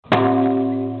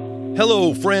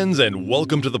Hello, friends, and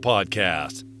welcome to the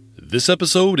podcast. This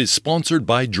episode is sponsored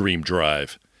by Dream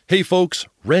Drive. Hey, folks,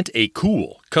 rent a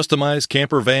cool, customized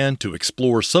camper van to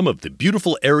explore some of the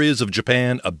beautiful areas of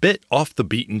Japan a bit off the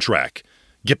beaten track.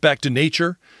 Get back to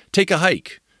nature, take a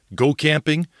hike, go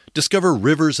camping, discover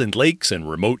rivers and lakes and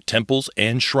remote temples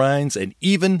and shrines, and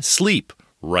even sleep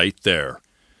right there.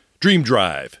 Dream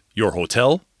Drive, your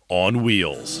hotel on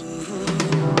wheels.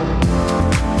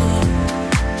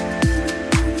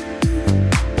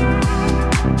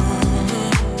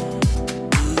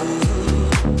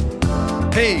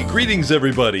 Hey, greetings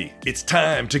everybody! It's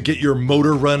time to get your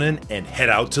motor running and head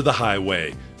out to the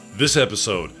highway. This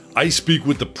episode, I speak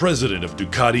with the president of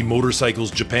Ducati Motorcycles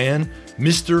Japan,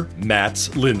 Mr.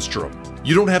 Mats Lindstrom.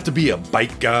 You don't have to be a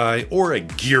bike guy or a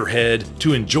gearhead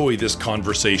to enjoy this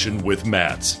conversation with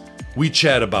Mats. We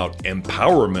chat about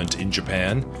empowerment in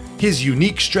Japan, his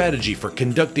unique strategy for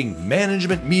conducting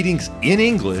management meetings in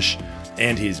English,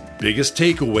 and his biggest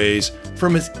takeaways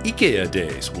from his IKEA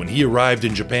days when he arrived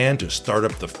in Japan to start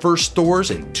up the first stores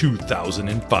in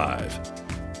 2005.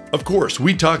 Of course,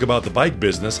 we talk about the bike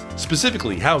business,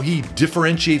 specifically how he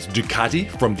differentiates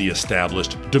Ducati from the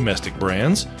established domestic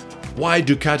brands, why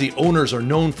Ducati owners are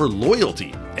known for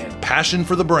loyalty and passion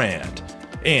for the brand,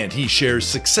 and he shares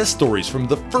success stories from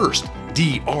the first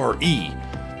DRE,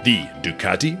 the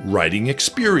Ducati Riding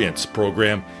Experience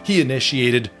program he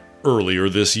initiated earlier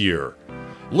this year.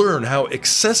 Learn how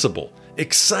accessible,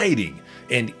 exciting,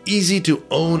 and easy to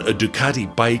own a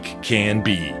Ducati bike can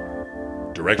be.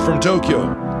 Direct from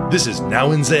Tokyo, this is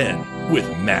Now in Zen with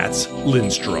Mats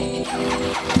Lindstrom.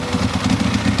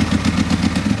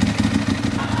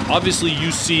 Obviously,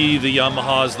 you see the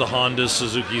Yamahas, the Hondas,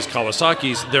 Suzukis,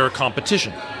 Kawasaki's, they're a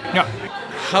competition. Yeah.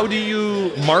 How do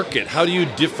you market? How do you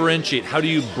differentiate? How do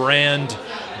you brand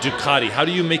Ducati? How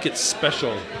do you make it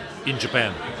special in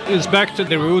Japan? It's back to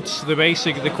the roots, the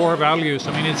basic, the core values.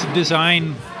 I mean, it's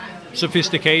design,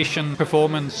 sophistication,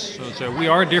 performance. So we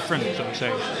are different, so to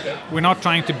say. We're not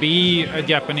trying to be a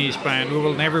Japanese brand. We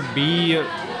will never be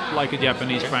like a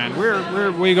Japanese brand.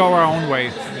 We go our own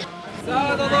way.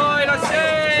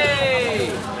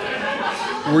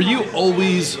 Were you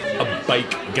always a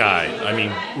bike guy? I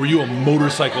mean, were you a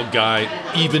motorcycle guy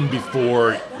even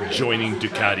before joining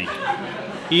Ducati?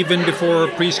 Even before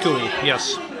preschool,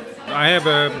 yes. I have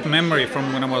a memory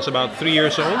from when I was about 3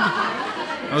 years old.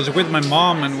 I was with my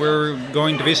mom and we were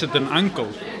going to visit an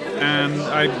uncle. And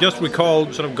I just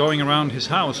recalled sort of going around his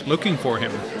house looking for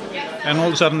him. And all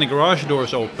of a sudden the garage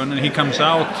doors open and he comes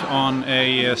out on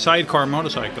a sidecar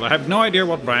motorcycle. I have no idea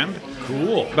what brand.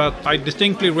 Cool. But I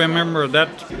distinctly remember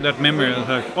that memory. I was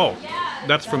like, oh,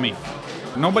 that's for me.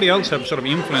 Nobody else have sort of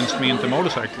influenced me into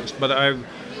motorcyclists. But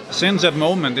since that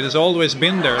moment, it has always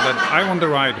been there that I want to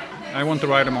ride. I want to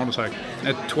ride a motorcycle.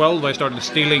 At 12, I started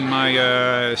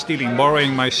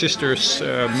borrowing my sister's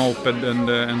moped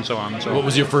and so on. So what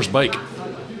was your first bike?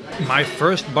 My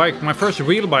first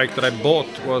real bike that I bought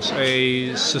was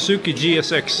a Suzuki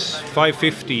GSX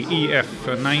 550 EF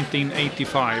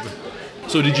 1985.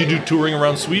 So did you do touring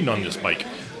around Sweden on this bike?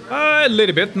 A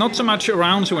little bit, not so much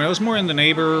around Sweden. I was more in the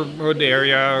neighborhood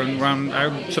area.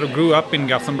 I sort of grew up in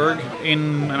Gothenburg,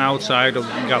 in and outside of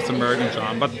Gothenburg and so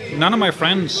on. But none of my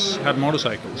friends had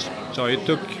motorcycles. So it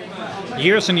took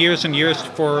years and years and years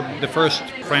for the first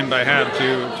friend I had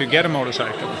to get a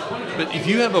motorcycle. But if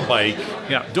you have a bike,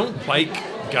 yeah. Don't bike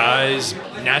guys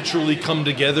naturally come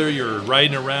together? You're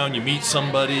riding around, you meet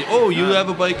somebody, oh, you have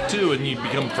a bike too, and you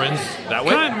become friends that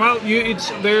way?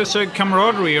 There's a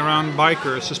camaraderie around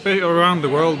bikers, especially around the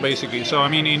world, basically. So, I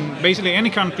mean, in basically any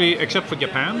country except for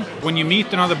Japan, when you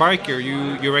meet another biker,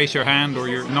 you raise your hand or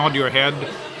you nod your head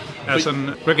as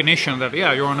an recognition that,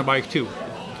 yeah, you're on a bike too.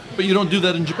 But you don't do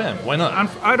that in Japan. Why not?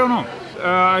 I don't know.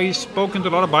 I've spoken to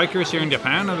a lot of bikers here in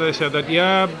Japan, and they said that,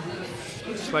 yeah,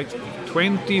 it's like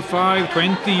 20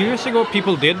 years ago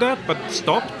people did that but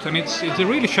stopped, and it's a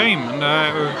really shame. And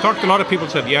I talked to a lot of people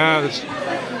who said, yeah,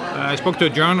 I spoke to a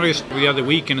journalist the other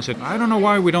week and I said, I don't know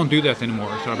why we don't do that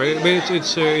anymore. So, but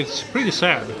it's pretty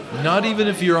sad. Not even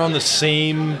if you're on the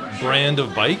same brand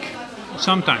of bike?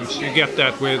 Sometimes you get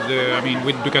that with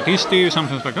Ducatisti,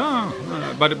 sometimes like,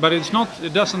 but it's not,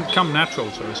 it doesn't come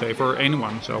natural, so to say, for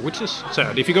anyone, so which is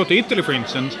sad. If you go to Italy, for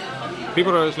instance,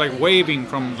 people are like waving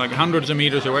from like hundreds of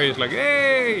meters away. It's like,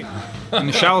 hey,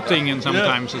 and shouting, and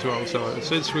sometimes as well. So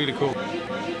it's really cool.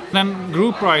 Then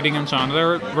group riding and so on.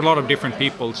 There are a lot of different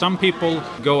people. Some people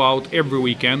go out every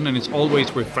weekend, and it's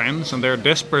always with friends, and they're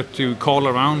desperate to call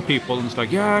around people. And it's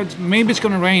like, yeah, maybe it's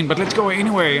going to rain, but let's go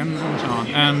anyway, and so on.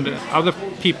 And other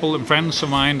people and friends of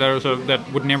mine that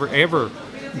would never ever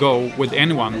go with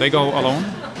anyone. They go alone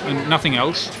and nothing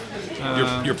else.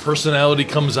 Your personality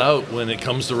comes out when it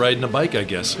comes to riding a bike, I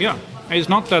guess. Yeah. It's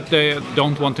not that they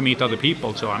don't want to meet other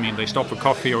people. So, I mean, they stop for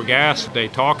coffee or gas, they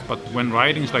talk, but when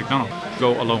riding, it's like, no,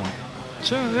 go alone.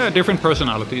 So, different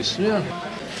personalities. Yeah.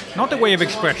 Not a way of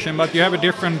expression, but you have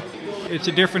it's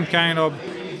a different kind of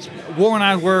worn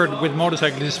out word with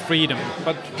motorcycles is freedom.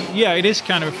 But yeah, it is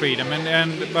kind of freedom,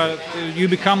 but you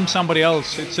become somebody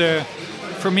else.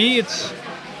 For me,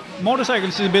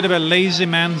 motorcycles is a bit of a lazy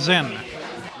man's zen.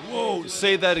 Whoa,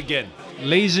 say that again.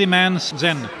 Lazy man's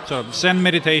zen, so zen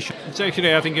meditation. It's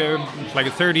actually, I think,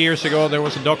 like 30 years ago, there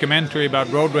was a documentary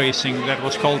about road racing that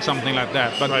was called something like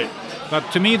that.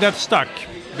 But to me, that stuck.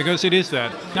 Because it is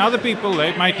that. Other people,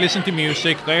 they might listen to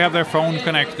music, they have their phone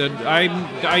connected.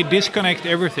 I disconnect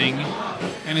everything,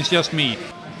 and it's just me.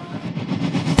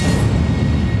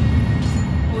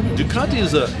 Ducati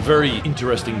is a very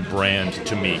interesting brand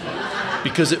to me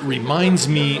because it reminds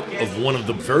me of one of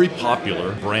the very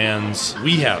popular brands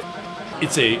we have.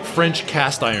 It's a French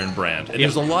cast iron brand, and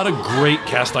there's a lot of great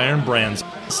cast iron brands.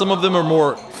 Some of them are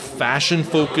more fashion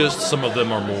focused, some of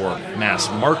them are more mass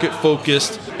market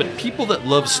focused, but people that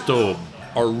love Stowe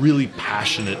are really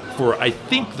passionate for, I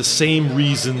think, the same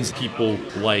reasons people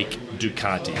like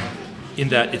Ducati, in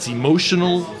that it's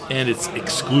emotional and it's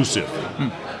exclusive.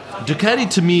 Ducati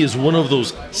to me is one of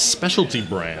those specialty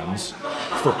brands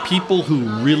for people who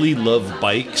really love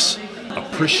bikes,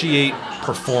 appreciate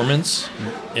performance,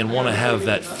 and want to have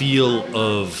that feel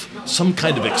of some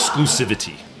kind of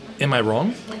exclusivity. Am I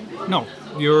wrong? No,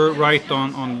 you're right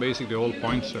on basically all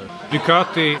points, sir.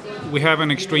 Ducati, we have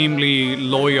an extremely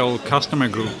loyal customer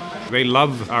group. They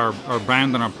love our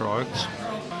brand and our products.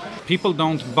 People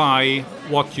don't buy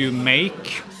what you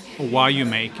make or why you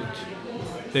make it.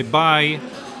 They buy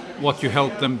what you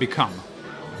help them become.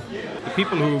 The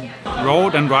people who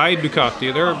rode and ride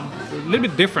Ducati, they're a little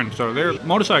bit different. So they're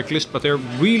motorcyclists, but they're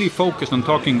really focused on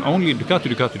talking only Ducati.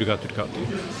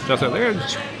 Just they're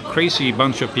a crazy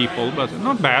bunch of people, but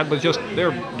not bad, but just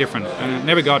they're different. And I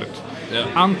never got it. Yeah.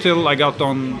 Until I got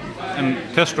on and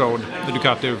test rode the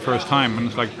Ducati the first time, and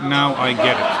it's like, now I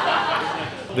get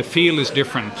it. The feel is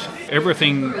different.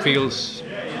 Everything feels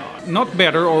not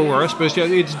better or worse, but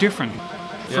it's different.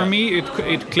 Yeah. For me,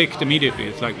 it clicked immediately.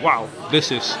 It's like, wow,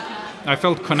 I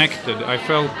felt connected. I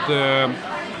felt,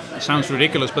 it sounds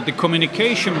ridiculous, but the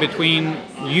communication between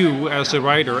you as a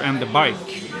rider and the bike,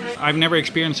 I've never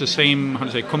experienced the same,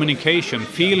 communication,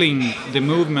 feeling the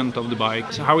movement of the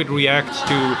bike, how it reacts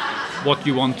to what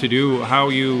you want to do, how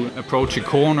you approach a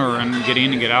corner and get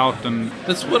in and get out. And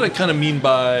that's what I kind of mean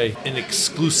by an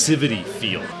exclusivity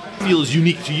feel. It feels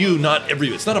unique to you,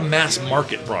 it's not a mass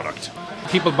market product.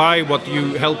 People buy what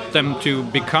you help them to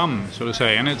become, so to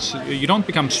say, and you don't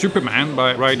become Superman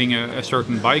by riding a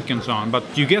certain bike and so on, but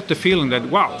you get the feeling that,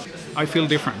 wow, I feel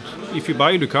different. If you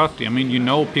buy a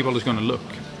Ducati, people is going to look.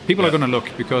 People are going to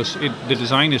look because the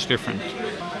design is different.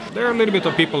 There are a little bit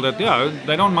of people that,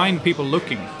 they don't mind people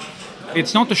looking.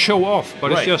 It's not to show off,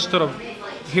 but It's just sort of,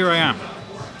 here I am.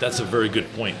 That's a very good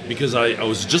point, because I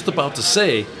was just about to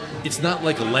say, it's not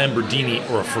like a Lamborghini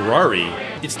or a Ferrari.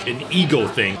 It's an ego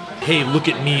thing. Hey, look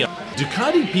at me.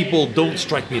 Ducati people don't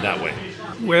strike me that way.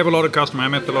 We have a lot of customers. I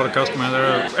met a lot of customers.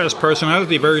 They're, as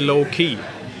personality, very low-key.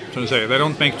 So to say, they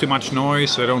don't make too much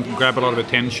noise. They don't grab a lot of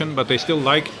attention, but they still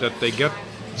like that they get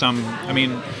some.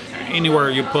 Anywhere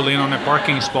you pull in on a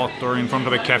parking spot or in front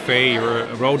of a cafe or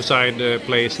a roadside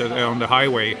place on the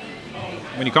highway,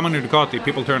 when you come on a Ducati,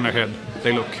 people turn their head.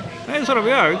 They look. And it's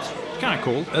kind of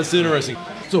cool. That's interesting.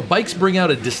 So bikes bring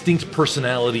out a distinct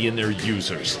personality in their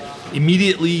users.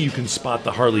 Immediately you can spot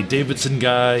the Harley-Davidson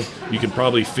guy, you can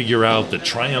probably figure out the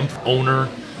Triumph owner,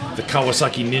 the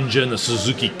Kawasaki Ninja and the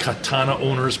Suzuki Katana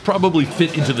owners probably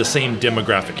fit into the same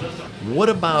demographic. What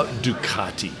about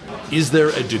Ducati? Is there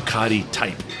a Ducati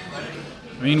type?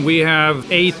 We have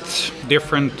 8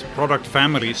 different product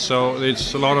families, so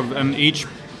it's a lot of, and each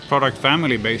product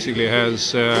family basically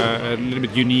has a little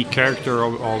bit unique character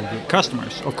of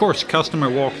customers. Of course, customer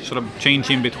walk sort of change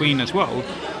in between as well,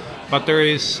 but there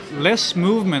is less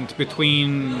movement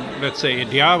between, let's say, a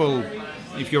Diavel.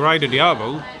 If you ride a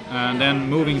Diavel and then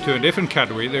moving to a different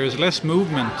category, there is less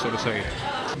movement, so to say,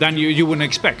 than you wouldn't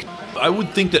expect. I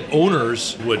would think that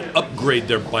owners would upgrade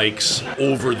their bikes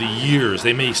over the years.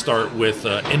 They may start with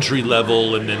entry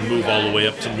level and then move all the way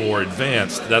up to more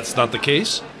advanced. That's not the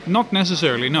case? Not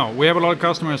necessarily, no. We have a lot of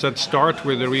customers that start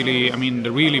with the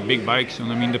really big bikes.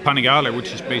 And the Panigale,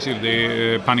 which is basically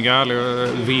the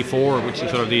Panigale V4, which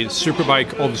is sort of the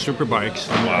superbike of superbikes.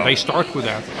 Wow. They start with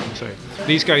that, I would say.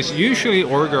 These guys usually,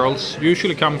 or girls,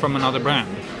 usually come from another brand.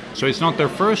 So it's not their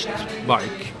first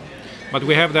bike. But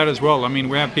we have that as well. I mean,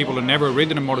 we have people who never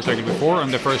ridden a motorcycle before,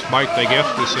 and the first bike they get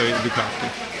is a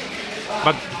Ducati.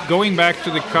 But going back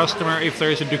to the customer, if there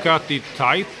is a Ducati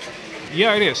type,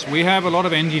 yeah, it is. We have a lot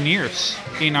of engineers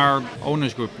in our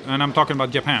owners group, and I'm talking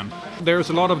about Japan. There's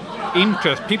a lot of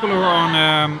interest. People who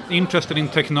are interested in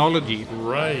technology.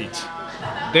 Right.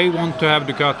 They want to have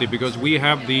Ducati because we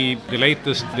have the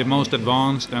latest, the most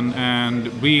advanced,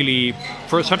 and really,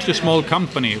 for such a small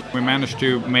company, we managed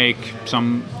to make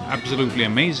some absolutely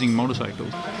amazing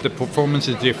motorcycles. The performance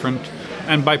is different,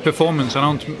 and by performance,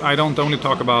 I don't only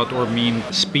talk about or mean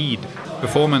speed.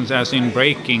 Performance as in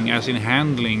braking, as in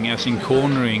handling, as in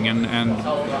cornering, and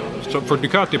so for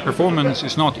Ducati, performance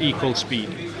is not equal speed.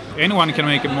 Anyone can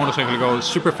make a motorcycle go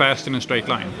super fast in a straight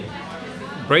line.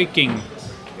 Braking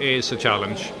is a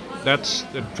challenge. That's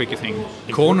the tricky thing.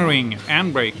 Cornering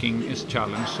and braking is a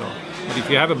challenge. But if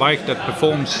you have a bike that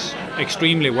performs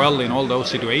extremely well in all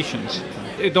those situations,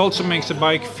 it also makes the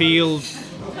bike feel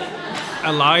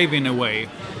alive in a way.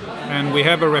 And we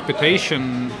have a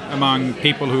reputation among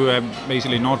people who have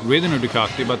basically not ridden a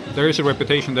Ducati, but there is a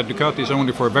reputation that Ducati is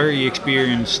only for very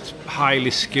experienced,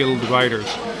 highly skilled riders,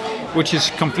 which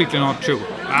is completely not true.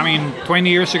 I mean, 20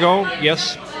 years ago,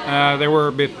 yes, they were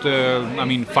a bit,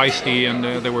 feisty, and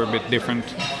they were a bit different.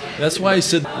 That's why I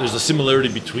said there's a similarity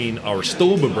between our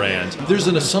Stobe brand. There's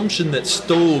an assumption that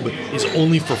Stobe is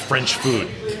only for French food,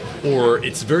 or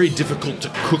it's very difficult to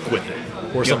cook with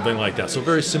it, or something like that. So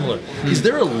very similar. Is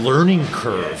there a learning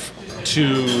curve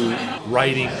to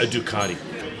riding a Ducati?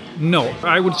 No,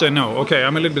 I would say no. Okay,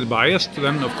 I'm a little bit biased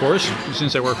then, of course,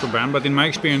 since I work for brand, but in my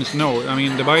experience, no. I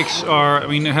mean, the bikes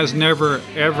are, it has never,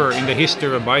 ever in the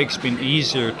history of bikes been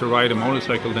easier to ride a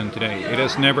motorcycle than today. It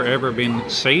has never, ever been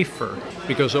safer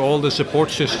because all the support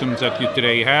systems that you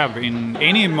today have in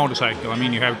any motorcycle,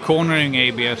 you have cornering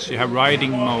ABS, you have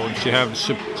riding modes, you have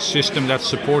a system that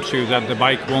supports you that the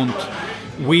bike won't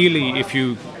wheelie if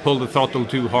you pull the throttle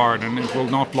too hard, and it will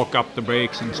not lock up the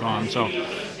brakes and so on. So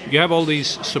you have all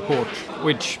these support,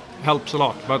 which helps a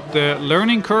lot. But the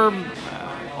learning curve,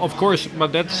 of course,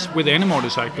 but that's with any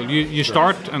motorcycle. You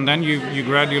start and then you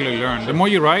gradually learn. The more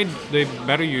you ride, the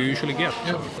better you usually get.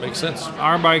 Yeah, makes sense.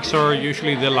 Our bikes are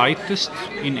usually the lightest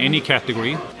in any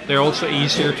category. They're also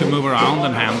easier to move around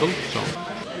and handle.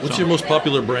 What's your most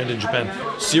popular brand in Japan?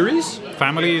 Series?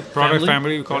 Product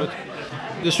family, we call it.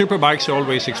 The super bikes are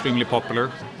always extremely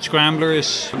popular. Scrambler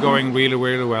is going really,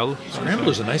 really well.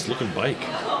 Scrambler's a nice looking bike.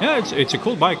 Yeah, it's a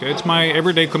cool bike. It's my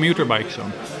everyday commuter bike.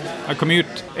 So I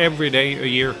commute every day a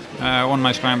year on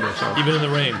my Scrambler. So even in the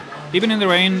rain? Even in the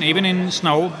rain, even in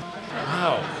snow.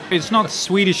 Wow. It's not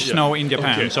Swedish snow in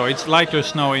Japan, so it's lighter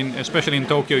snow, especially in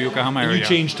Tokyo, Yokohama area. And you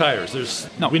change tires? There's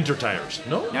winter tires,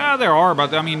 no? Yeah, there are,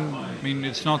 but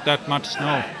it's not that much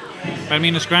snow.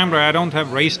 A Scrambler, I don't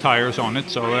have race tires on it,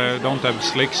 so I don't have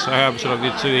slicks. I have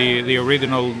it's the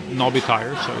original knobby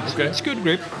tires, so it's good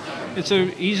grip. It's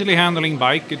a easily handling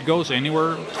bike. It goes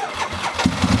anywhere.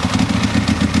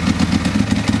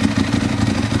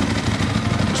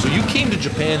 So you came to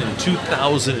Japan in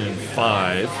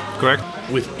 2005. Correct.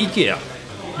 With IKEA.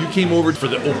 You came over for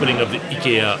the opening of the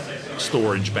IKEA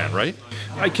store in Japan, right?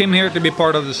 I came here to be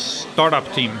part of the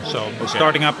startup team,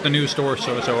 starting up the new store,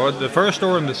 so the first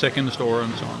store and the second store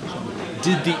and so on.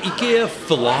 Did the IKEA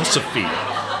philosophy,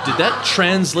 did that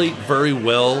translate very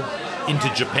well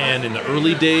into Japan in the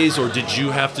early days, or did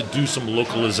you have to do some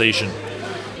localization?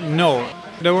 No,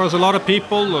 there was a lot of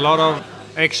people, a lot of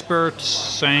experts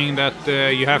saying that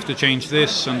you have to change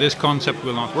this and this concept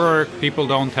will not work. People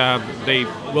they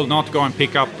will not go and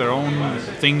pick up their own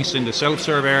things in the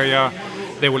self-serve area.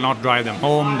 They will not drive them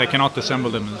home. They cannot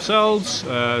assemble them themselves.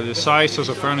 The size of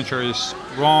the furniture is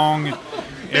wrong.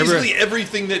 Basically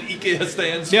everything that IKEA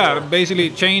stands for. Yeah, basically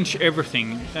change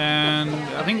everything. And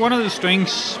I think one of the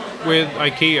strengths with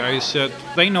IKEA is that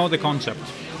they know the concept.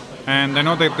 And they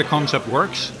know that the concept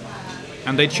works.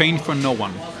 And they change for no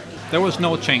one. There was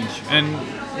no change. And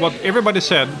what everybody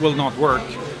said will not work,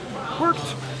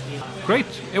 worked. Great.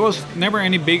 It was never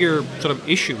any bigger sort of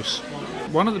issues.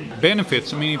 One of the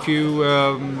benefits, if you,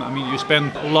 you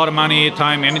spend a lot of money,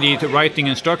 time, energy to writing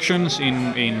instructions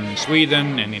in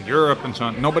Sweden and in Europe and so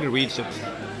on. Nobody reads it.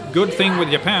 Good thing with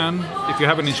Japan, if you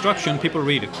have an instruction, people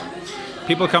read it.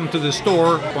 People come to the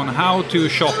store on how to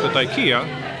shop at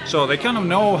IKEA, so they kind of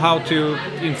know how to,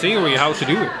 in theory, how to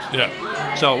do it.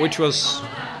 Yeah. So, which was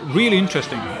really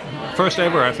interesting. First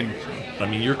ever, I think.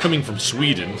 You're coming from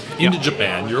Sweden into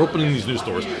Japan. You're opening these new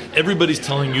stores. Everybody's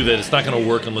telling you that it's not going to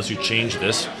work unless you change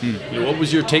this. What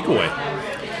was your takeaway?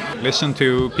 Listen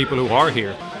to people who are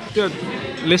here.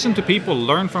 Listen to people,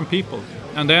 learn from people.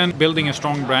 And then building a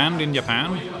strong brand in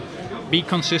Japan Be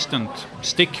consistent.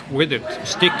 Stick with it.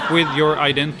 Stick with your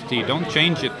identity. Don't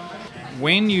change it.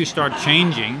 When you start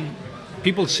changing,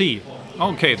 people see,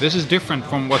 okay, this is different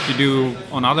from what you do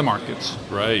on other markets.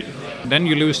 Right. Then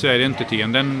you lose the identity,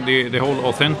 and then the whole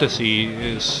authenticity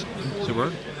is the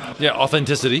word? Yeah,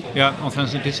 authenticity. Yeah,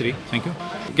 authenticity. Thank you.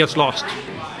 Gets lost.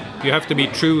 You have to be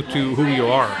true to who you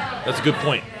are. That's a good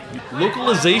point.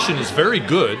 Localization is very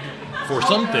good for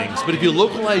some things, but if you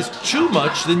localize too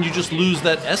much, then you just lose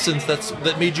that essence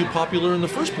that made you popular in the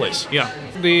first place. Yeah.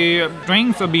 The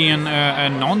strength of being a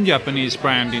non-Japanese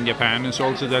brand in Japan is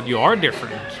also that you are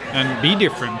different and be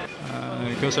different.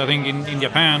 Because I think in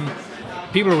Japan,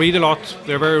 people read a lot.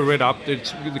 They're very read up.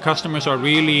 The customers are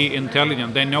really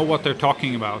intelligent. They know what they're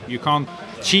talking about. You can't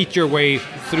cheat your way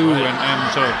through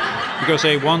and so because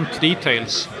they want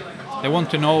details. They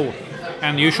want to know.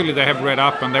 And usually they have read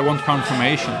up and they want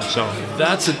confirmation. So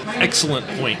that's an excellent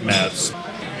point, Mats.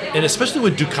 And especially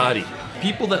with Ducati.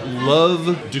 People that love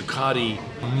Ducati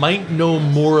might know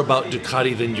more about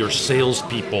Ducati than your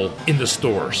salespeople in the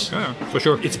stores. Yeah, for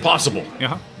sure. It's possible.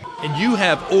 Yeah. And you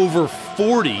have over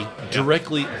 40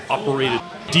 directly operated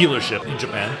dealerships in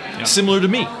Japan, similar to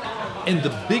me. And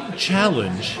the big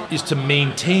challenge is to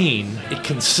maintain a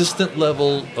consistent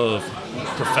level of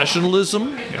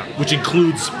professionalism, which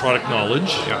includes product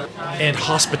knowledge, and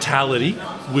hospitality,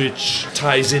 which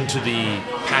ties into the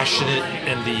passionate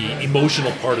and the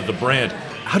emotional part of the brand.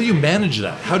 How do you manage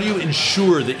that? How do you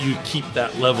ensure that you keep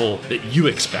that level that you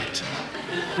expect?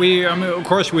 Of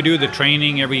course, we do the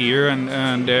training every year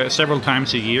and several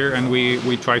times a year, and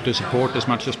we try to support as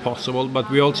much as possible. But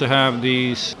we also have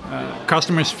these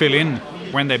customers fill in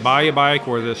when they buy a bike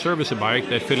or they service a bike.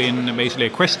 They fill in basically a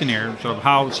questionnaire. So,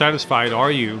 how satisfied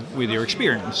are you with your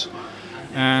experience?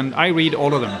 And I read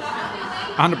all of them.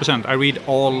 100%. I read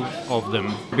all of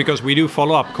them because we do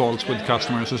follow-up calls with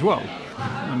customers as well.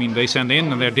 I mean, they send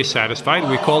in and they're dissatisfied.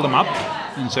 We call them up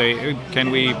and say, can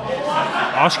we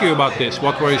ask you about this?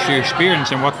 What was your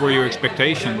experience and what were your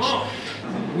expectations?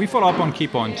 We follow up on key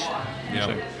points. Yeah.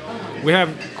 So we have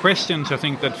questions, I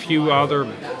think, that few other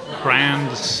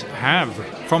brands have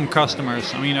from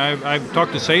customers. I mean, I've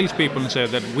talked to salespeople and said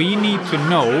that we need to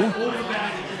know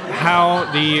how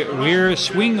the rear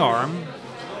swing arm,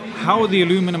 how the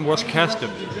aluminum was casted.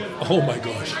 Oh my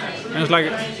gosh. And it's like,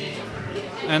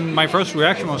 and my first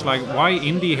reaction was like, why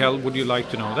in the hell would you like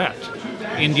to know that?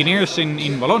 Engineers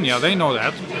in Bologna, they know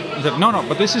that. I said, no,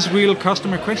 but this is real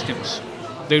customer questions.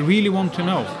 They really want to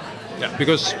know. Yeah.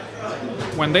 Because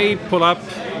when they pull up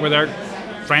with their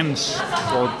friends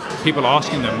or people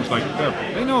asking them, it's like,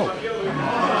 they know.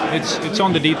 It's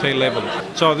on the detail level.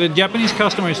 So the Japanese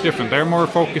customer is different. They're more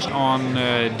focused on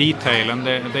detail, and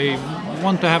they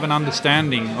want to have an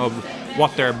understanding of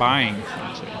what they're buying.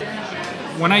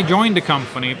 When I joined the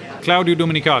company, Claudio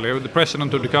Domenicali, the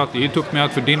president of Ducati, he took me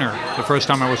out for dinner the first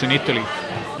time I was in Italy.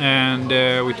 And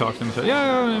we talked and said,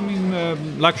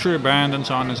 luxury brand and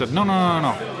so on. And said, no.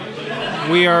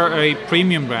 We are a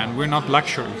premium brand. We're not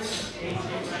luxury.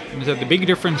 And he said, the big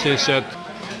difference is that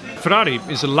Ferrari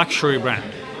is a luxury brand.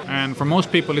 And for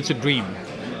most people, it's a dream.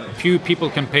 Few people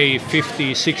can pay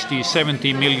 50, 60,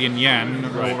 70 million yen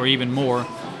or even more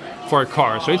for a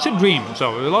car. So it's a dream.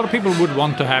 So a lot of people would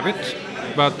want to have it,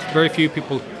 but very few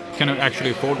people can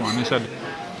actually afford one. He said,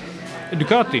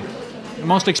 Ducati, the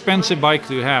most expensive bike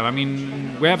you have. I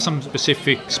mean, we have some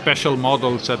specific special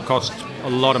models that cost a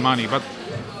lot of money, but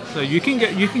so you can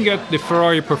get the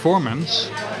Ferrari Performance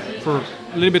for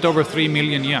a little bit over 3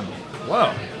 million yen.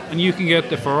 Wow. And you can get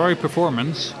the Ferrari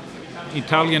Performance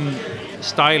Italian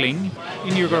styling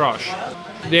in your garage.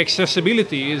 The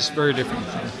accessibility is very different.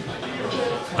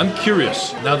 I'm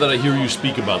curious, now that I hear you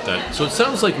speak about that. So it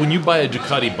sounds like when you buy a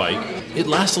Ducati bike, it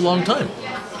lasts a long time.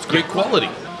 It's great quality.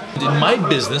 In my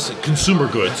business,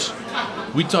 consumer goods,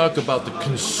 we talk about the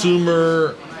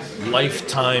consumer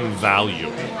lifetime value.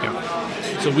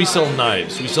 Yeah. So we sell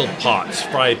knives, we sell pots,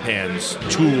 fry pans,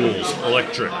 tools,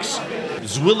 electrics.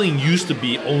 Zwilling used to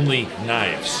be only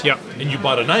knives. Yeah. And you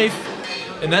bought a knife,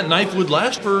 and that knife would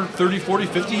last for 30, 40,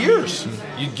 50 years.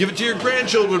 You'd give it to your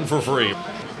grandchildren for free.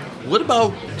 What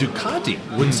about Ducati?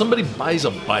 When somebody buys a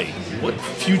bike, what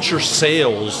future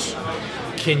sales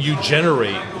can you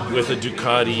generate with a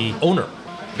Ducati owner?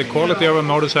 The quality of our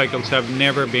motorcycles have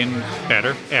never been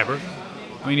better, ever.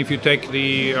 I mean, if you take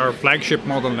our flagship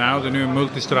model now, the new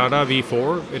Multistrada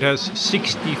V4, it has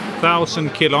 60,000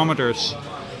 kilometers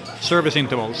service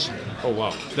intervals. Oh,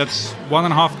 wow. That's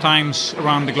 1.5 times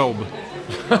around the globe.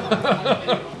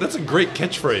 That's a great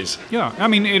catchphrase. Yeah, I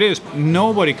mean, it is.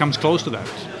 Nobody comes close to that.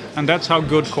 And that's how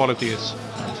good quality is.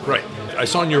 Right. I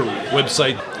saw on your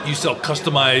website you sell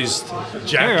customized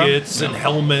jackets and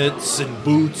helmets and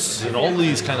boots and all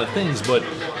these kind of things, but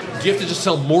do you have to just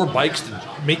sell more bikes to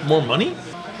make more money?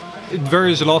 It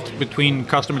varies a lot between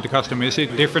customer to customer. You see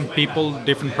different people,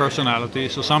 different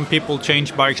personalities. So some people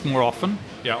change bikes more often.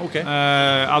 Yeah, okay.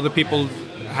 Other people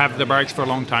have the bikes for a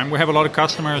long time. We have a lot of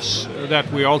customers that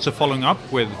we're also following up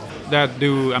with that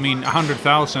do,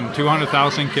 100,000,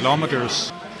 200,000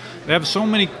 kilometers. They have so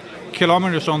many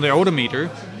kilometers on their odometer,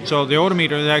 so the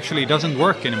odometer actually doesn't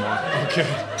work anymore. Okay.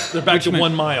 They're back to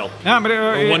 1 mile. Yeah, but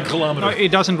or 1 kilometer. No, it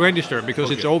doesn't register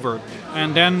because it's over.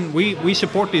 And then we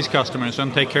support these customers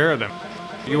and take care of them.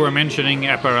 You were mentioning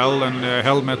apparel and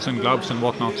helmets and gloves and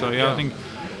whatnot. So I think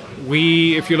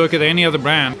if you look at any other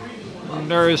brand,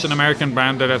 there is an American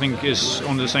brand that I think is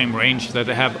on the same range that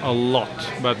they have a lot,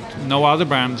 but no other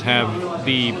brands have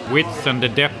the width and the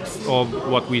depth of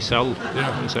what we sell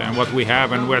and what we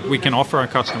have and what we can offer our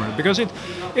customers, because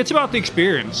it's about the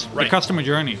experience, the customer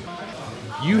journey.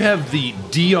 You have the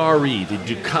DRE, the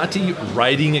Ducati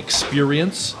Riding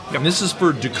Experience, and this is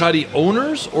for Ducati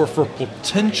owners or for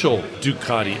potential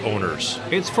Ducati owners?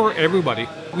 It's for everybody.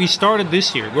 We started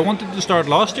this year. We wanted to start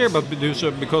last year, but because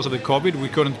of the COVID, we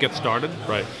couldn't get started.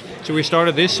 Right. So we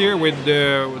started this year with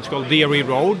what's called DRE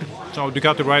Road, so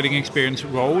Ducati Riding Experience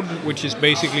Road, which is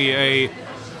basically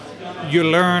you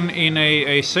learn in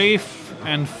a safe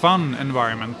and fun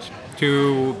environment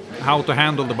to how to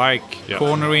handle the bike,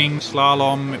 cornering,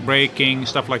 slalom, braking,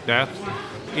 stuff like that,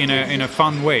 in a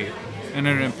fun way, and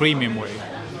in a premium way.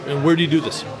 And where do you do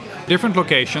this? Different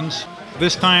locations.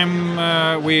 This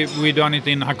time we done it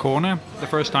in Hakone the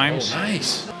first times. Oh,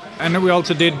 nice. And then we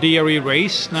also did DRE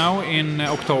Race now in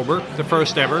October, the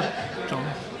first ever. So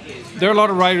there are a lot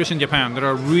of riders in Japan that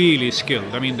are really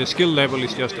skilled. The skill level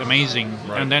is just amazing.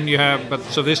 Right. And then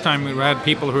so this time we had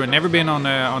people who had never been on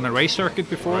a race circuit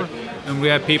before, and we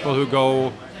had people who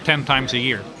go 10 times a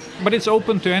year. But it's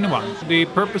open to anyone. The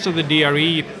purpose of the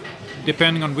DRE,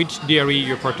 depending on which DRE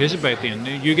you participate in,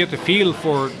 you get a feel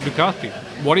for Ducati.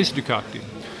 What is Ducati?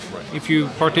 Right. If you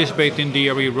participate in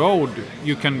DRE Road,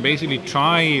 you can basically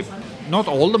try not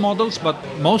all the models, but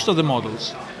most of the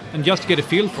models, and just get a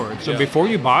feel for it. So before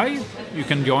you buy, you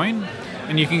can join,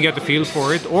 and you can get a feel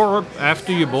for it, or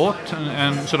after you bought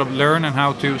and sort of learn and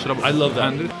how to sort of. I love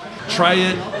that. Try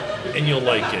it, and you'll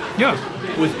like it. Yeah.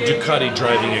 With Ducati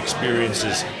driving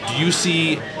experiences, do you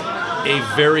see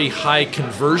a very high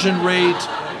conversion rate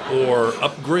or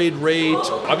upgrade rate?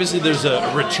 Obviously, there's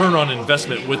a return on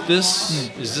investment with this.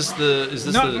 Is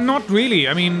this Not really.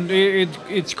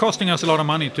 It's costing us a lot of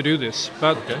money to do this,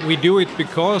 but we do it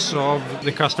because of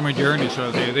the customer journey,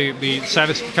 so the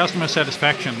customer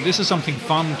satisfaction. This is something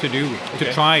fun to do,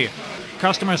 to try.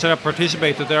 Customers that have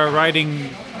participated, they are riding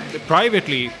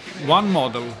privately one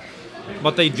model,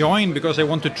 but they join because they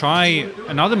want to try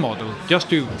another model just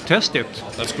to test it.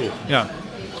 That's cool. Yeah.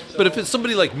 But if it's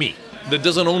somebody like me that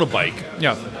doesn't own a bike,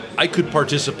 I could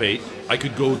participate. I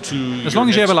could go to. As long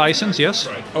as you have a license, yes.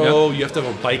 Right. Oh, you have to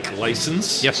have a bike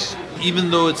license? Yes. Even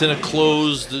though it's in a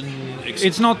closed.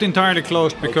 It's not entirely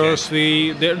closed because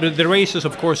the race is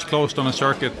of course closed on a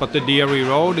circuit, but the DRE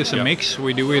Road is a mix.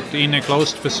 We do it in a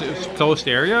closed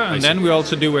area, and then we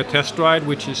also do a test ride,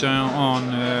 which is on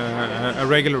a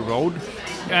regular road.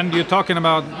 And you're talking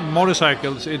about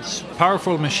motorcycles, it's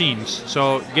powerful machines.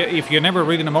 So if you've never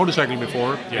ridden a motorcycle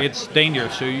before, it's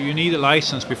dangerous. So you need a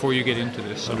license before you get into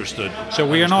this. Understood. So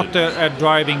we are not a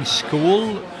driving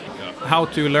school, how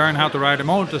to learn how to ride a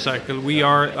motorcycle. We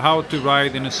are how to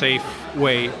ride in a safe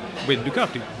way with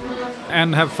Ducati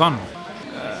and have fun.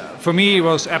 For me, it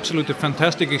was absolutely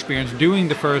fantastic experience doing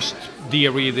the first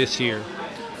DRE this year.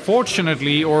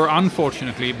 Fortunately or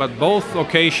unfortunately, but both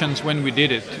occasions when we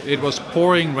did it, it was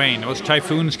pouring rain. There was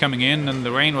typhoons coming in and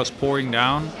the rain was pouring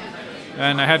down.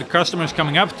 And I had customers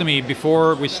coming up to me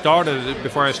before I started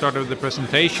the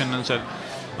presentation and said,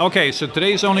 okay, so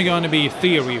today's only going to be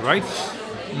theory, right?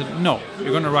 No, you're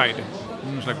going to ride.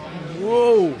 And I was like,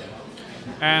 whoa.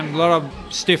 And a lot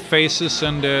of stiff faces,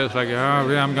 and it's like,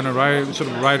 I'm going to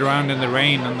ride around in the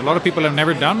rain. And a lot of people have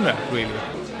never done that, really.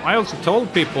 I also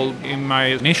told people in my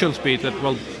initial speech that,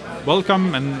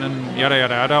 welcome and yada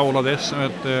yada yada, all of this.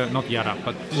 Not yada,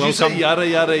 but Did welcome. you say yada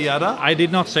yada yada? I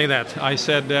did not say that. I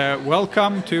said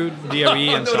welcome to DRE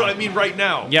and so. No, I mean right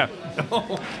now. Yeah.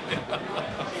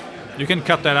 You can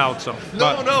cut that out. So. No,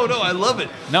 I love it.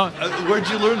 No. Where'd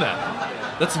you learn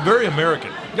that? That's very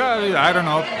American. I don't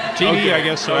know. TV, Okay. I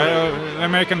guess.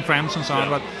 American friends and so on.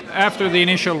 But after the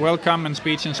initial welcome and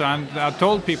speech and so on, I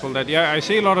told people that, I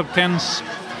see a lot of tense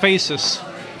faces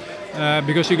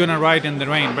because you're going to ride in the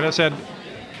rain. But I said,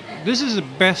 this is the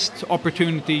best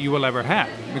opportunity you will ever have.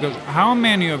 Because how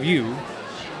many of you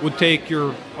would take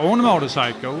your own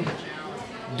motorcycle,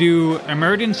 do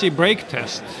emergency brake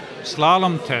test,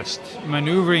 slalom test,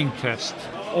 maneuvering test,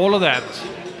 all of that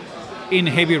in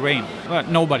heavy rain. But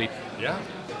nobody. Yeah.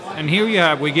 And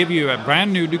here we give you a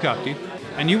brand new Ducati,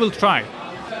 and you will try,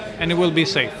 and it will be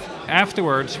safe.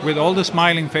 Afterwards, with all the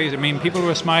smiling faces, I mean, people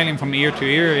were smiling from ear to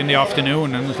ear in the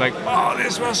afternoon, and it was like, oh,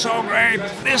 this was so great,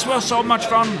 this was so much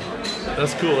fun.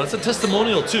 That's cool. That's a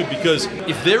testimonial too, because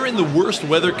if they're in the worst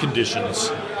weather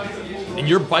conditions and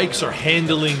your bikes are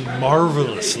handling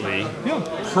marvelously,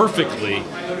 perfectly,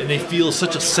 and they feel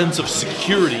such a sense of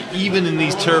security even in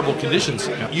these terrible conditions,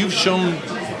 you've shown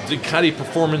Ducati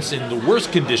performance in the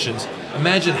worst conditions.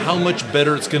 Imagine how much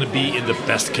better it's going to be in the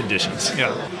best conditions.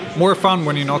 Yeah, more fun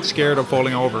when you're not scared of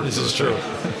falling over. This is true.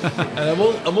 And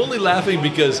I'm only laughing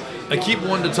because I keep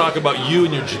wanting to talk about you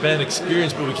and your Japan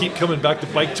experience, but we keep coming back to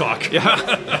bike talk.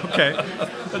 Yeah, okay.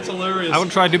 That's hilarious. I will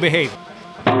try to behave.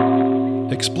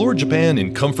 Explore Japan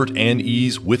in comfort and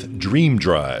ease with Dream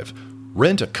Drive.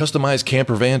 Rent a customized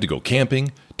camper van to go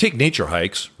camping, take nature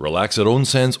hikes, relax at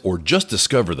onsens, or just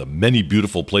discover the many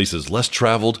beautiful places less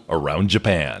traveled around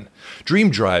Japan. Dream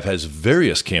Drive has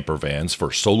various camper vans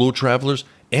for solo travelers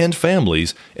and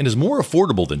families and is more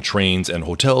affordable than trains and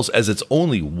hotels as it's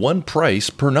only one price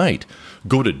per night.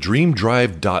 Go to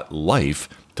dreamdrive.life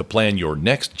to plan your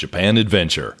next Japan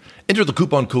adventure. Enter the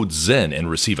coupon code ZEN and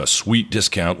receive a sweet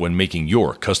discount when making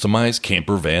your customized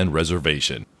camper van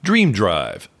reservation. Dream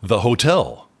Drive, the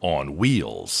hotel on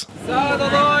wheels.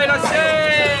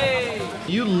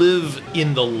 You live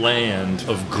in the land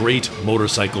of great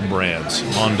motorcycle brands,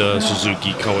 Honda,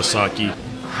 Suzuki, Kawasaki.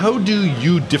 How do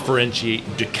you differentiate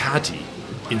Ducati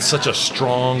in such a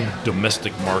strong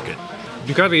domestic market?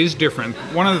 Ducati is different.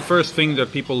 One of the first things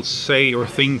that people say or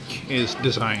think is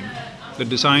design. The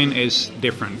design is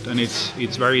different, and it's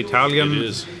very Italian. It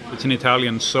is. It's an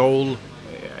Italian soul.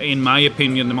 In my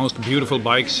opinion, the most beautiful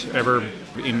bikes ever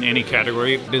in any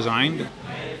category designed.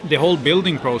 The whole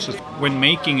building process, when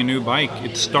making a new bike,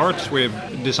 it starts with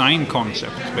design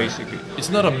concepts, basically. It's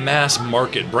not a mass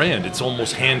market brand, it's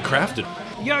almost handcrafted.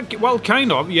 Yeah, well,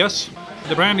 kind of, yes.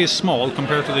 The brand is small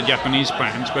compared to the Japanese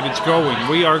brands, but it's growing.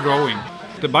 We are growing.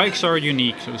 The bikes are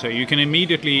unique, so to say. You can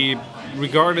immediately,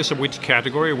 regardless of which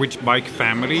category, which bike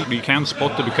family, you can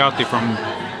spot the Ducati from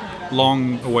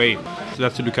long away. So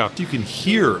that's a Ducati. You can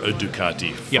hear a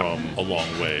Ducati from a long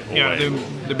way away. Yeah,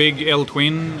 the big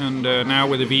L-twin, and now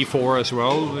with the V4 as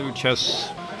well, which has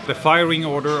the firing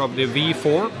order of the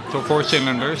V4, so 4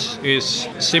 cylinders, is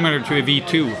similar to a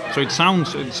V2. So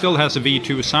it still has a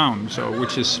V2 sound, so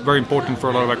which is very important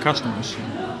for a lot of our customers.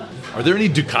 Are there any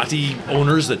Ducati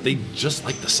owners that they just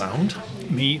like the sound?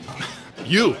 Me.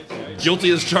 You, guilty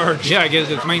as charged. Yeah, I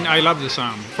guess I love the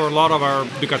sound. For a lot of our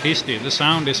Ducatisti, the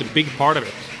sound is a big part of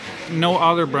it. No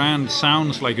other brand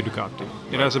sounds like a Ducati.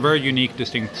 It has a very unique,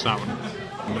 distinct sound.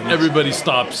 Everybody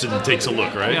stops and takes a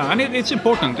look, right? Yeah, and it's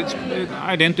important. It's an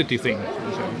identity thing.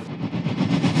 So.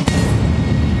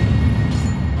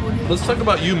 Let's talk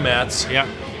about you, Mats. Yeah.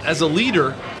 As a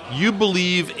leader, you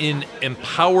believe in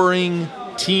empowering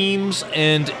teams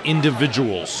and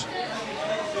individuals.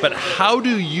 But how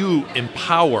do you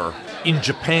empower in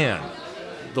Japan,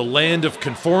 the land of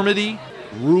conformity,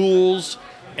 rules,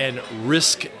 and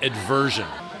risk aversion?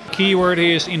 Keyword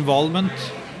is involvement,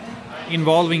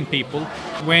 involving people.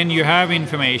 When you have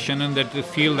information and that you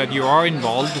feel that you are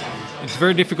involved, it's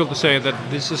very difficult to say that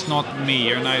this is not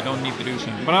me and I don't need to do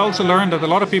something. But I also learned that a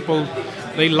lot of people,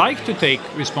 they like to take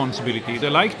responsibility. They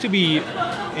like to be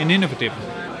innovative,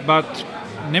 but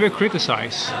never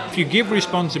criticize. If you give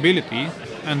responsibility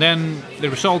and then the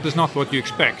result is not what you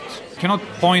expect, you cannot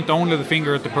point only the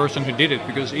finger at the person who did it,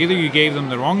 because either you gave them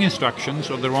the wrong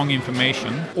instructions or the wrong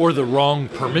information. Or the wrong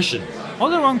permission. Or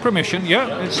the wrong permission,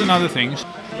 yeah, it's another thing.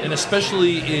 And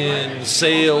especially in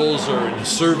sales or in the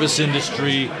service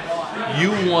industry,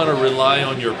 you want to rely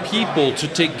on your people to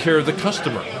take care of the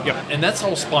customer. Yeah. And that's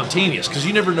all spontaneous, because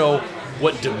you never know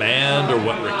what demand or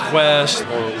what request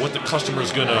or what the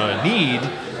customer's going to need,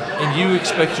 and you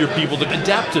expect your people to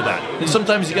adapt to that. And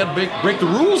sometimes you got to break the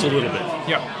rules a little bit.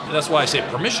 Yeah. And that's why I say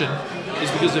permission,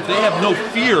 is because if they have no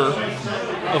fear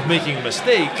of making a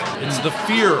mistake, it's the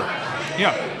fear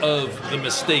of the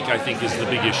mistake, I think, is the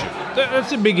big issue.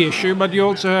 That's a big issue, but you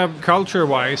also have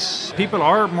culture-wise, people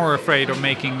are more afraid of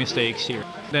making mistakes here.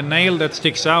 The nail that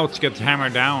sticks out gets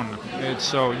hammered down.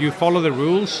 So you follow the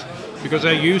rules, because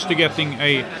they're used to getting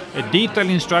a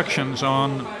detailed instructions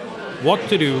on what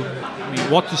to do,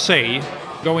 what to say,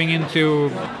 going into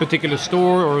a particular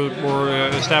store or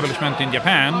establishment in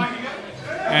Japan.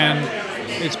 And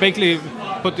it's basically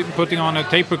putting on a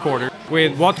tape recorder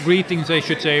with what greetings they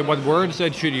should say, what words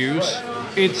they should use.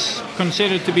 It's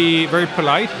considered to be very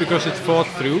polite because it's thought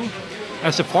through.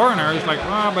 As a foreigner, it's like,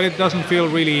 but it doesn't feel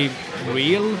really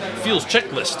real. Feels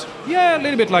checklist. Yeah, a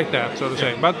little bit like that, so to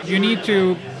say. But you need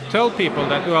to tell people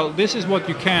that, well, this is what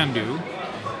you can do.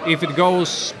 If it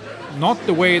goes not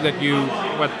the way that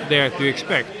what you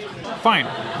expect, fine,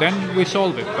 then we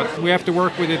solve it. But we have to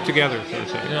work with it together, so to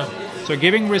say. Yeah. So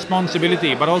giving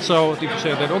responsibility, but also if you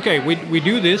say that, okay, we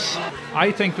do this,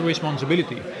 I take the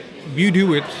responsibility. You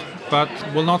do it, but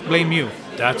will not blame you.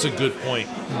 That's a good point,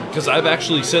 because I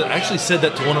actually said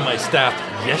that to one of my staff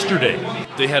yesterday.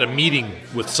 They had a meeting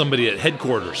with somebody at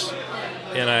headquarters,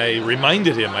 and I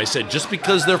reminded him, I said, just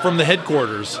because they're from the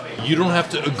headquarters, you don't have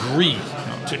to agree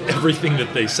to everything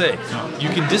that they say. You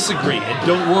can disagree, and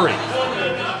don't worry.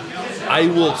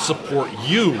 I will support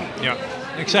you. Yeah,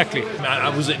 exactly. I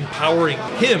was empowering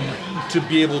him to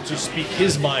be able to speak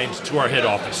his mind to our head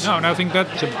office. No, and I think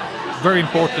that's a very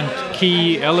important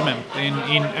key element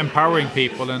in empowering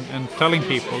people and telling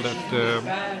people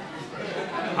that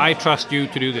I trust you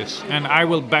to do this and I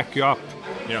will back you up.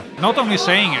 Yeah. Not only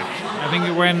saying it, I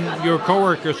think when your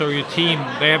coworkers or your team,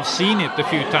 they have seen it a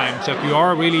few times that you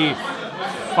are really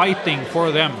fighting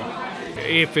for them.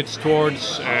 If it's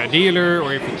towards a dealer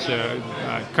or if it's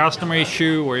a customer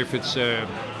issue or if it's a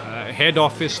head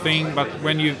office thing, but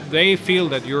when they feel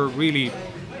that you're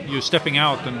stepping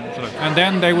out and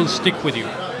then they will stick with you.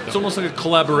 It's almost like a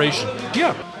collaboration.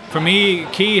 Yeah. For me,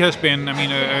 key has been,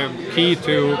 a key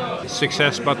to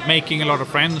success, but making a lot of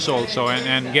friends also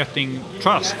and getting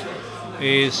trust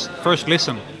is first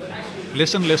listen.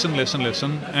 Listen,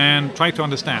 and try to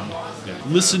understand. Yeah.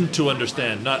 Listen to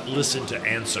understand, not listen to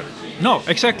answer. No,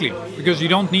 exactly, because you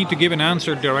don't need to give an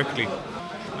answer directly.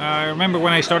 I remember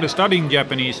when I started studying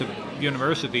Japanese at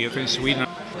university in Sweden,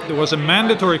 there was a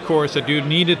mandatory course that you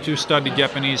needed to study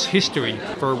Japanese history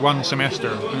for one semester.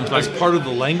 As part of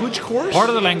the language course? Part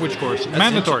of the language course,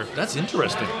 mandatory. That's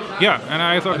interesting. Yeah, and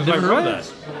I thought, I've never heard of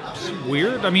that. It's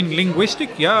weird.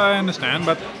 Linguistic, yeah, I understand,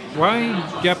 but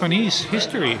why Japanese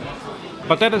history?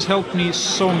 But that has helped me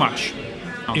so much.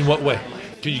 In what way?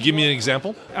 Can you give me an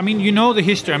example? You know the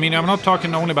history. I'm not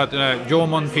talking only about the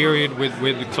Jomon period with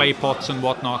clay pots and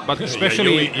whatnot, but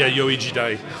especially... Yoichi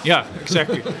Dai. Yeah,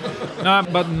 exactly. No,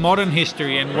 but modern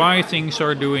history and why things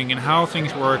are doing and how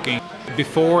things are working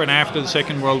before and after the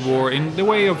Second World War in the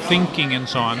way of thinking and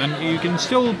so on. And you can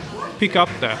still pick up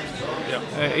that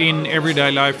in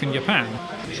everyday life in Japan.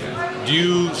 Do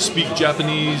you speak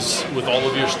Japanese with all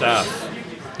of your staff?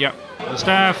 Yeah, the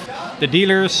staff, the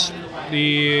dealers...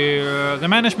 The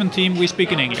management team, we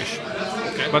speak in English.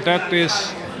 Okay. But that is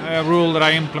a rule that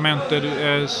I implemented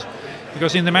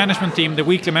because in the management team, the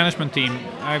weekly management team,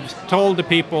 I've told the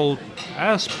people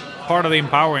as part of the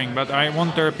empowering, but I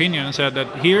want their opinion and said that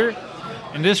here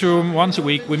in this room once a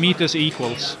week we meet as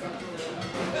equals,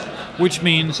 which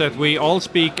means that we all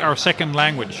speak our second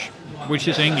language, which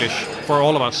is English for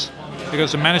all of us.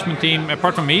 Because the management team,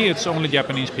 apart from me, it's only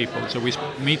Japanese people. So we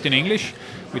meet in English,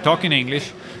 we talk in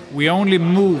English, we only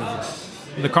move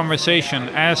the conversation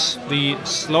as the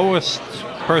slowest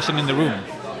person in the room.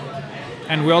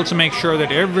 And we also make sure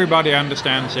that everybody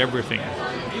understands everything.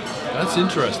 That's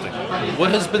interesting.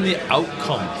 What has been the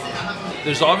outcome?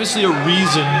 There's obviously a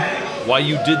reason why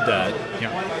you did that.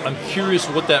 Yeah. I'm curious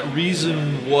what that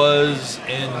reason was,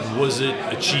 and was it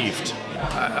achieved?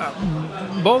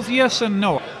 Both yes and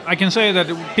no. I can say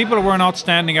that people were not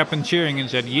standing up and cheering and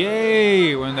said,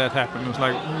 yay, when that happened. It was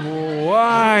like,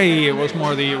 why? It was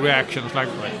more the reactions like,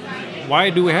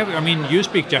 why do we have... you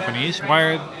speak Japanese.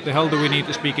 Why the hell do we need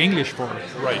to speak English for?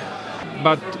 Right.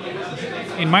 But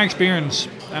in my experience,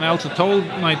 and I also told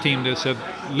my team this, that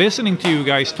listening to you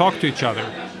guys talk to each other,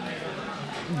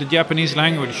 the Japanese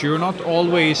language, you're not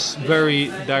always very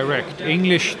direct.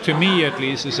 English, to me at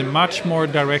least, is a much more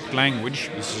direct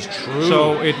language. This is true.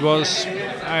 So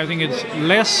I think it's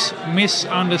less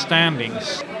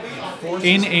misunderstandings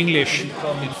in English.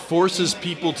 It forces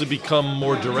people to become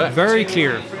more direct. Very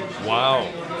clear. Wow.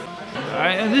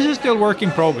 And this is still work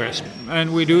in progress.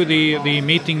 And we do the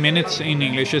meeting minutes in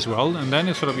English as well. And then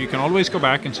it's you can always go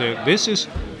back and say, this is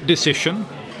decision.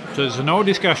 So there's no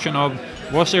discussion of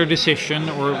was there a decision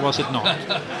or was it not?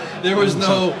 There was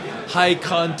no high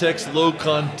context, low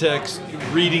context,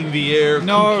 reading the air,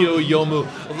 no. Kukyo Yomu.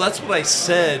 Well, that's what I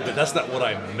said, but that's not what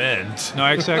I meant. No,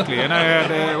 exactly. And I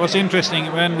had, it was interesting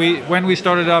when we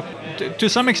started up, to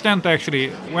some extent actually,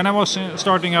 when I was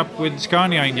starting up with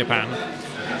Scania in Japan,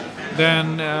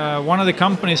 then one of the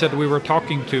companies that we were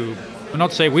talking to, I'll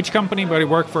not say which company, but it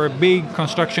worked for a big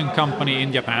construction company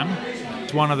in Japan.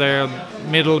 It's one of their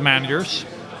middle managers.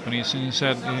 And he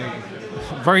said,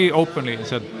 very openly, he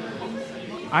said,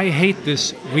 I hate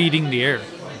this reading the air.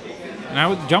 And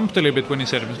I jumped a little bit when he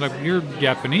said it. It was like, you're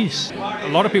Japanese. A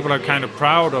lot of people are kind of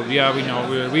proud of, we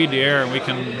read the air and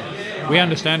we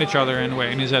understand each other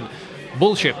anyway. And he said,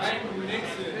 bullshit.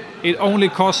 It only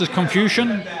causes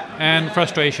confusion and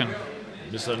frustration.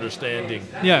 Misunderstanding.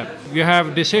 Yeah, you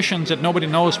have decisions that nobody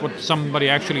knows what somebody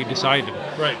actually decided.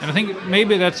 Right. And I think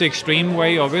maybe that's the extreme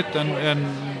way of it, and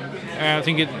I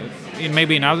think it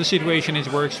maybe in other situations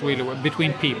it works really well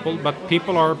between people, but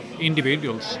people are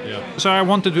individuals. Yeah. So I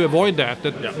wanted to avoid that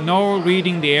no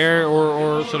reading the air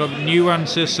or sort of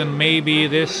nuances and maybe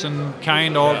this and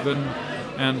kind of,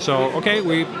 and so, okay,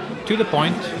 we to the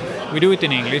point, we do it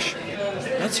in English.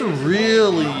 That's a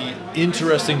really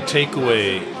interesting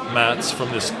takeaway, Mats,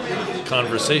 from this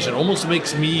conversation. Almost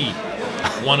makes me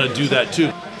want to do that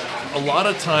too. A lot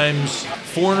of times,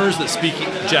 foreigners that speak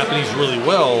Japanese really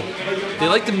well, they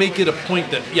like to make it a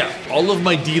point that, all of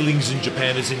my dealings in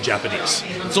Japan is in Japanese.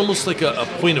 It's almost like a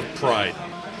point of pride.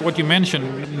 What you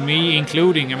mentioned, me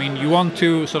including, I mean, you want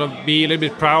to sort of be a little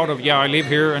bit proud of, I live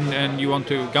here, and you want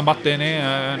to gambatte ne,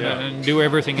 and do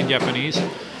everything in Japanese.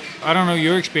 I don't know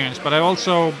your experience, but I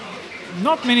also,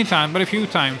 not many times, but a few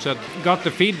times, that got the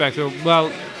feedback of,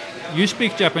 well, you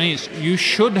speak Japanese, you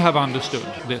should have understood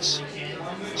this.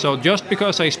 So just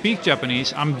because I speak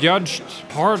Japanese, I'm judged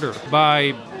harder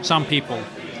by some people.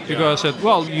 Because,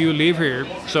 well, you live here,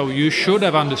 so you should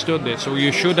have understood this, or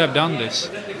you should have done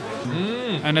this.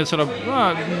 And it's sort of,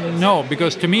 no,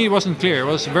 because to me it wasn't clear. It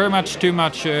was very much too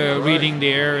much reading the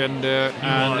air, and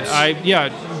I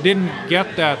didn't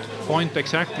get that point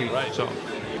exactly. Right. So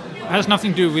it has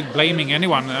nothing to do with blaming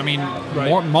anyone. I mean,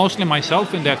 mostly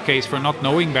myself in that case for not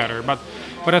knowing better.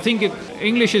 But I think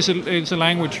English is a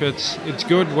language that's it's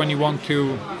good when you want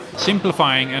to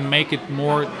simplifying and make it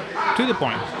more to the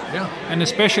point. Yeah. And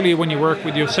especially when you work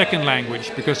with your second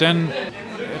language, because then,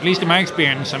 at least in my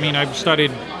experience, I mean, I've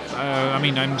studied.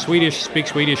 I'm Swedish, speak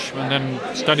Swedish, and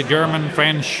then studied German,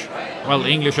 French, well,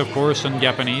 English, of course, and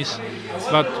Japanese.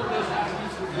 But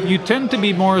you tend to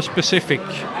be more specific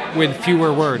with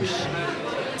fewer words.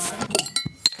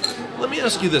 Let me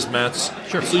ask you this, Mats.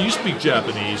 Sure. So you speak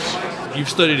Japanese, you've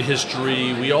studied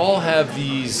history, we all have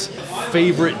these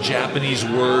favorite Japanese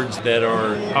words that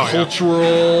are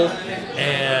cultural,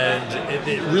 and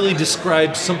it really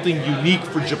describes something unique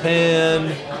for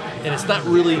Japan, and it's not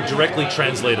really directly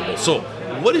translatable. So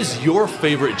what is your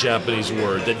favorite Japanese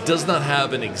word that does not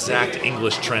have an exact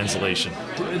English translation?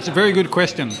 It's a very good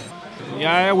question.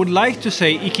 Yeah, I would like to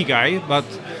say ikigai, but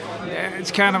it's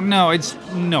kind of, no.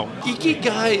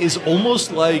 Ikigai is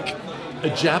almost like a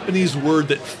Japanese word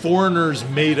that foreigners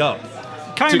made up.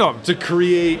 To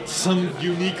create some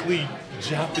uniquely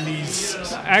Japanese...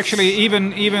 Actually,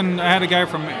 even I had a guy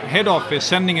from head office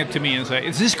sending it to me and say,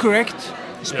 is this correct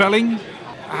spelling? Yeah.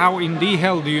 How in the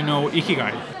hell do you know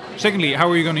ikigai? Secondly, how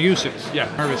are you going to use it? Yeah.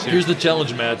 Here's the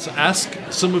challenge, Mats. Ask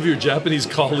some of your Japanese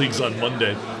colleagues on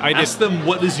Monday. Ask them,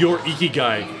 what is your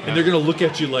ikigai? And they're going to look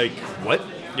at you like, what?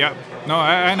 Yeah. No,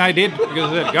 I did,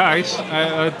 because I said, guys,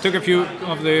 I took a few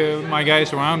of my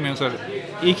guys around me and said,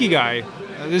 ikigai,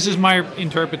 this is my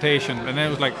interpretation. And then it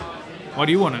was like, what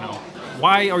do you want to know?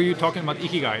 Why are you talking about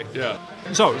ikigai? Yeah.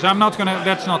 So I'm not gonna.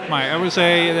 That's not I would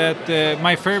say that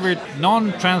my favorite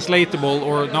non-translatable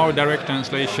or no direct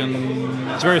translation.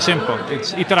 It's very simple.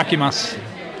 It's itadakimasu.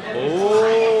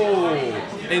 Oh.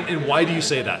 And why do you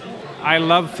say that? I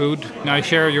love food. I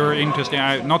share your interest.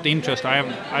 I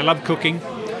love cooking.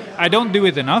 I don't do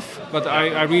it enough, but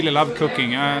I really love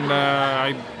cooking.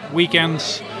 And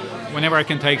weekends, whenever I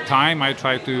can take time, I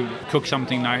try to cook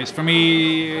something nice. For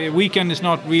me, weekend is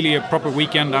not really a proper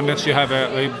weekend unless you have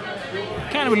a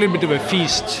kind of a little bit of a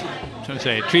feast, so to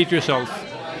say. Treat yourself.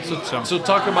 So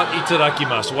talk about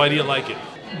itadakimasu. Why do you like it?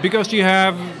 Because you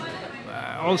have,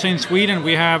 also in Sweden,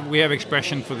 we have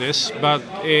expression for this, but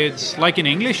it's like in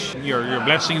English, you're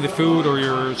blessing the food or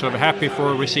you're sort of happy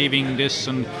for receiving this,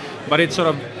 but it's sort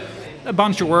of a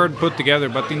bunch of words put together.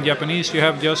 But in Japanese, you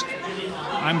have just,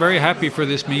 I'm very happy for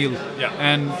this meal. Yeah.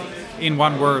 And in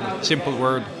one word, simple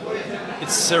word.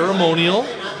 It's ceremonial.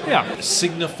 Yeah. It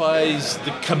signifies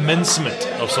the commencement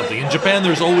of something. In Japan,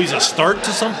 there's always a start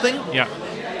to something. Yeah.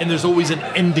 And there's always an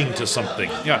ending to something.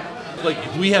 Yeah. Like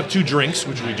if we have two drinks,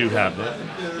 which we do have,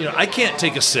 I can't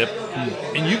take a sip,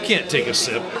 and you can't take a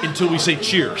sip until we say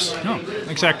cheers. No,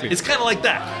 exactly. It's kind of like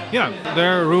that. Yeah.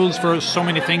 There are rules for so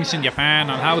many things in Japan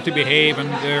on how to behave, and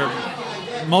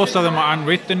most of them are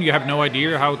unwritten. You have no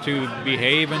idea how to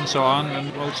behave and so on.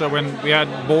 And also when we had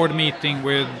board meeting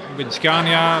with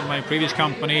Scania, my previous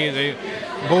company, the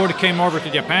board came over to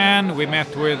Japan. We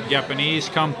met with Japanese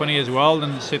company as well,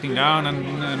 and sitting down,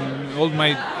 and all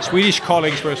my Swedish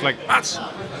colleagues were like, Mats,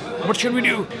 what should we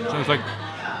do? So it's like,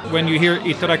 when you hear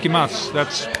itadakimasu,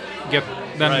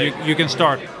 you can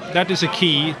start. That is a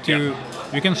key to,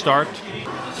 you can start.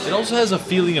 It also has a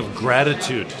feeling of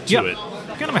gratitude to it.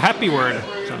 Kind of a happy word,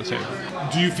 so to say.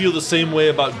 Do you feel the same way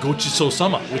about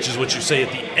gochiso-sama, which is what you say at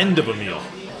the end of a meal?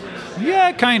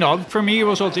 Yeah, kind of. For me, it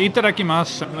was also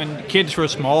itadakimasu. When kids were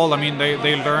small, I mean,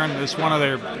 they learn. It's one of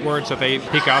their words that they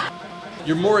pick up.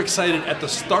 You're more excited at the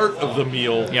start of the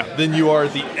meal than you are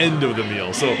at the end of the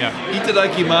meal. So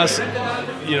itadakimasu,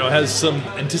 has some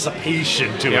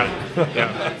anticipation to it.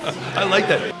 I like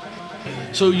that.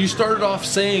 So you started off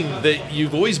saying that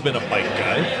you've always been a bike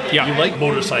guy. Yeah. You like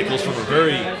motorcycles from a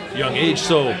very young age.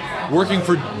 So working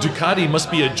for Ducati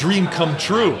must be a dream come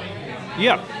true.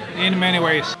 Yeah, in many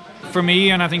ways. For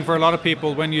me, and I think for a lot of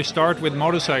people, when you start with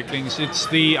motorcycling, it's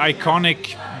the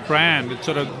iconic brand. It's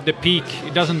sort of the peak.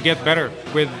 It doesn't get better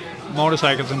with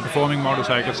motorcycles and performing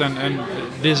motorcycles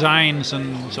and designs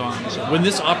and so on. So when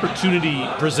this opportunity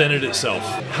presented itself,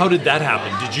 how did that happen?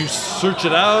 Did you search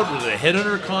it out? Did a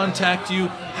headhunter contact you?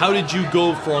 How did you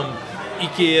go from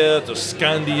IKEA to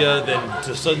Scandia, then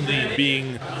to suddenly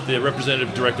being the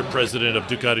representative director president of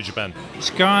Ducati Japan?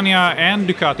 Scania and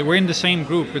Ducati were in the same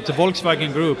group. It's a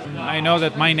Volkswagen group. I know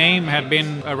that my name had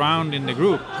been around in the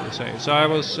group, let's say. So I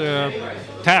was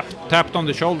tapped on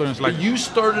the shoulder and it's like... You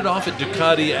started off at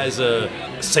Ducati as a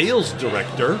sales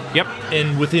director. Yep.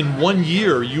 And within 1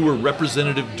 year, you were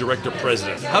representative director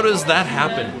president. How does that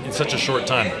happen in such a short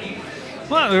time?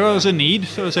 Well, there was a need,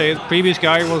 so to say. The previous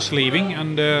guy was leaving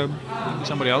and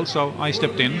somebody else, so I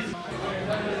stepped in.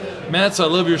 Mats, I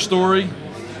love your story.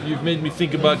 You've made me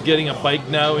think about getting a bike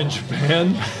now in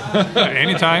Japan.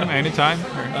 Anytime.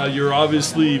 You're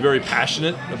obviously very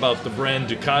passionate about the brand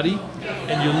Ducati,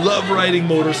 and you love riding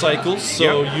motorcycles,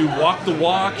 so you walk the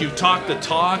walk, you talk the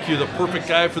talk, you're the perfect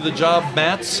guy for the job,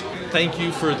 Mats. Thank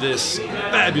you for this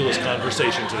fabulous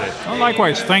conversation today. Oh,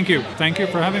 likewise, thank you. Thank you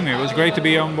for having me. It was great to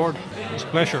be on board. It was a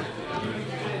pleasure.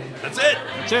 That's it.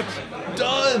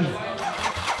 Done.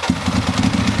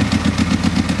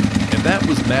 And that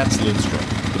was Mats Lindstrom,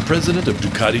 the president of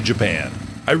Ducati Japan.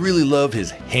 I really love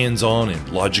his hands-on and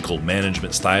logical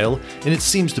management style, and it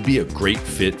seems to be a great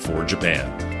fit for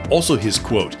Japan. Also his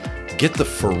quote, "Get the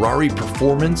Ferrari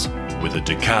performance with a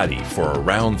Ducati for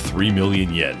around 3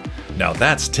 million yen. Now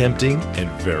that's tempting and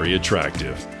very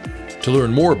attractive. To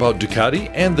learn more about Ducati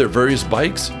and their various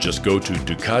bikes, just go to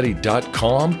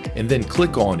Ducati.com and then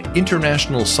click on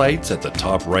International Sites at the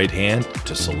top right hand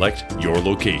to select your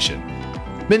location.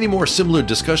 Many more similar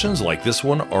discussions like this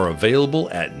one are available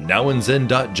at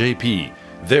nowanzen.jp.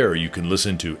 There you can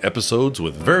listen to episodes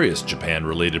with various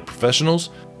Japan-related professionals,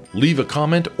 leave a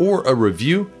comment or a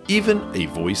review, even a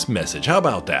voice message. How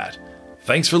about that?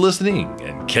 Thanks for listening,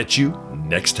 and catch you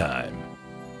next time.